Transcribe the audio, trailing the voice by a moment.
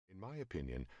my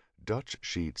opinion, Dutch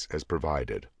Sheets has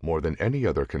provided, more than any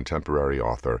other contemporary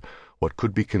author, what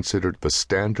could be considered the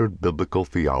standard biblical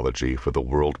theology for the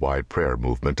worldwide prayer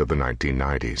movement of the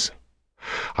 1990s.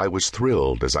 I was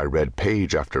thrilled as I read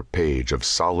page after page of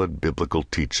solid biblical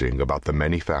teaching about the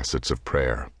many facets of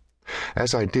prayer.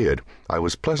 As I did, I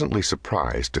was pleasantly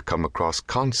surprised to come across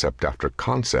concept after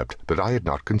concept that I had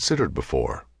not considered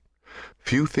before.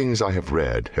 Few things I have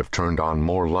read have turned on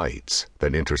more lights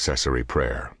than intercessory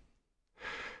prayer.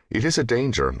 It is a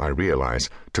danger, I realize,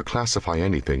 to classify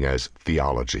anything as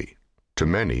theology. To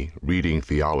many, reading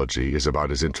theology is about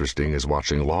as interesting as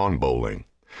watching lawn bowling.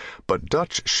 But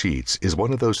Dutch Sheets is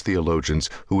one of those theologians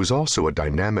who is also a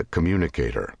dynamic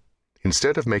communicator.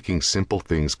 Instead of making simple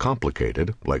things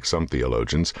complicated, like some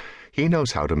theologians, he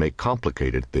knows how to make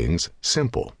complicated things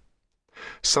simple.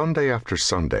 Sunday after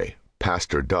Sunday,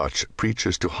 Pastor Dutch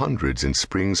preaches to hundreds in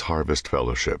Springs Harvest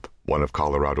Fellowship, one of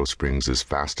Colorado Springs'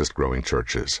 fastest-growing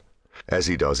churches. As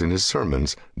he does in his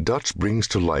sermons, Dutch brings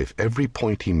to life every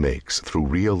point he makes through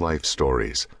real-life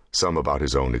stories, some about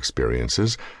his own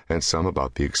experiences and some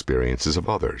about the experiences of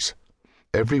others.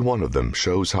 Every one of them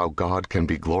shows how God can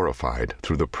be glorified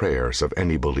through the prayers of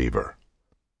any believer.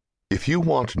 If you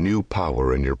want new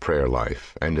power in your prayer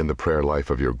life and in the prayer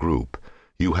life of your group,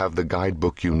 you have the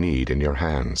guidebook you need in your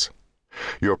hands.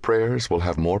 Your prayers will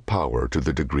have more power to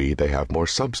the degree they have more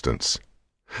substance.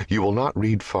 You will not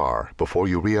read far before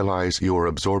you realize you are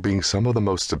absorbing some of the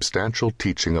most substantial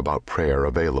teaching about prayer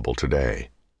available today.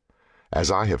 As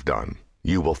I have done,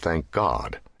 you will thank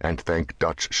God and thank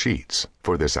Dutch Sheets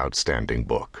for this outstanding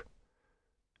book.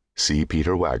 C.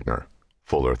 Peter Wagner,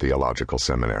 Fuller Theological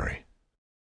Seminary.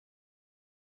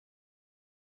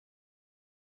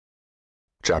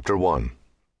 Chapter 1.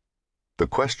 The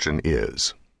question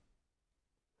is: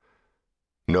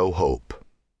 No hope.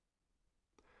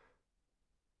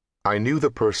 I knew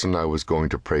the person I was going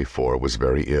to pray for was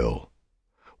very ill.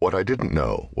 What I didn't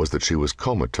know was that she was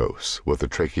comatose with a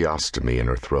tracheostomy in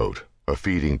her throat, a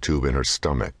feeding tube in her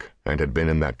stomach, and had been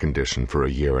in that condition for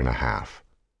 1.5 years.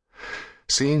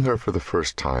 Seeing her for the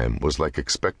first time was like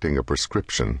expecting a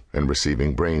prescription and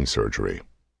receiving brain surgery.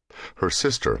 Her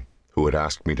sister, who had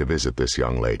asked me to visit this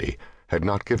young lady, had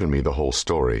not given me the whole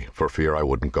story for fear I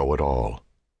wouldn't go at all.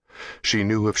 She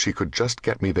knew if she could just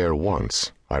get me there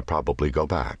once, I'd probably go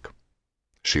back.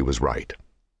 She was right.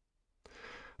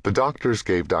 The doctors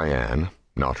gave Diane,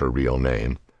 not her real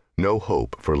name, no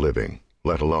hope for living,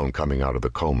 let alone coming out of the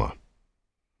coma.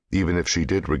 Even if she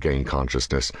did regain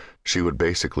consciousness, she would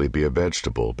basically be a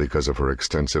vegetable because of her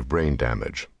extensive brain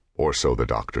damage, or so the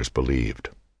doctors believed.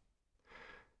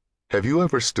 Have you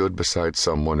ever stood beside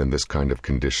someone in this kind of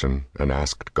condition and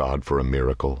asked God for a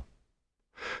miracle?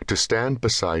 To stand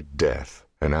beside death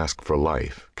and ask for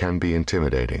life can be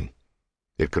intimidating.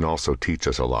 It can also teach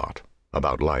us a lot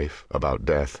about life, about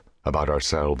death, about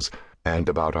ourselves, and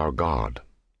about our God.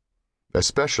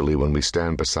 Especially when we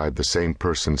stand beside the same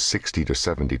person 60 to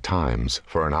 70 times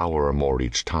for an hour or more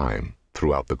each time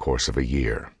throughout the course of a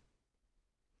year.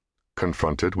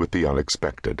 Confronted with the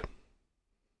unexpected.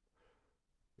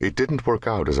 It didn't work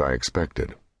out as I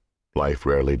expected. Life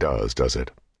rarely does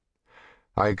it?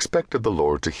 I expected the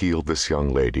Lord to heal this young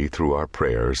lady through our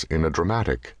prayers in a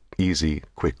dramatic, easy,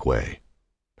 quick way.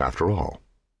 After all,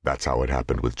 that's how it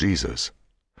happened with Jesus.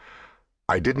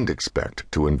 I didn't expect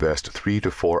to invest 3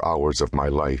 to 4 hours of my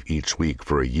life each week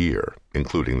for 1 year,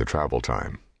 including the travel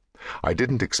time. I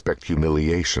didn't expect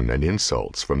humiliation and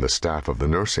insults from the staff of the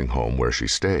nursing home where she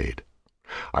stayed.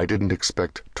 I didn't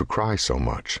expect to cry so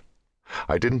much.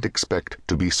 I didn't expect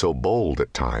to be so bold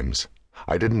at times.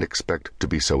 I didn't expect to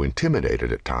be so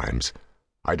intimidated at times.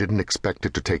 I didn't expect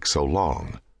it to take so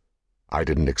long. I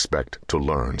didn't expect to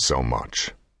learn so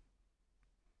much.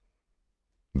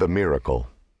 The miracle.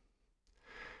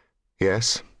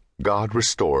 Yes, God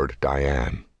restored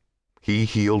Diane. He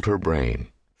healed her brain,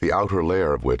 the outer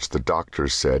layer of which the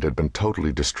doctors said had been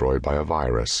totally destroyed by a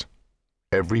virus.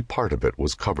 Every part of it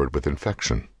was covered with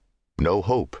infection. No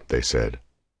hope, they said.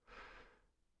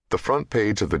 The front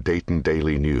page of the Dayton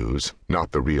Daily News,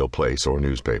 not the real place or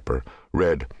newspaper,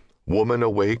 read, "Woman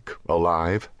awake,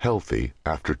 alive, healthy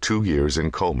after 2 years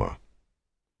in coma."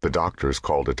 The doctors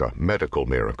called it a medical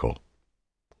miracle.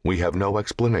 We have no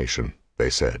explanation, they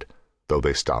said, though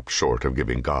they stopped short of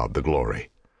giving God the glory.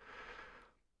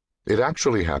 It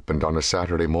actually happened on a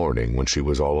Saturday morning when she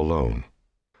was all alone.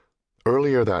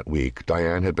 Earlier that week,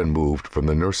 Diane had been moved from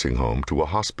the nursing home to a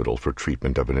hospital for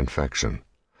treatment of an infection.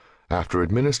 After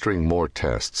administering more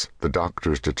tests, the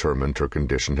doctors determined her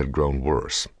condition had grown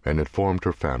worse and informed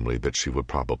her family that she would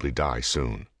probably die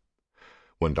soon.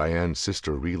 When Diane's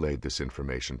sister relayed this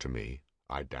information to me,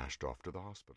 I dashed off to the hospital.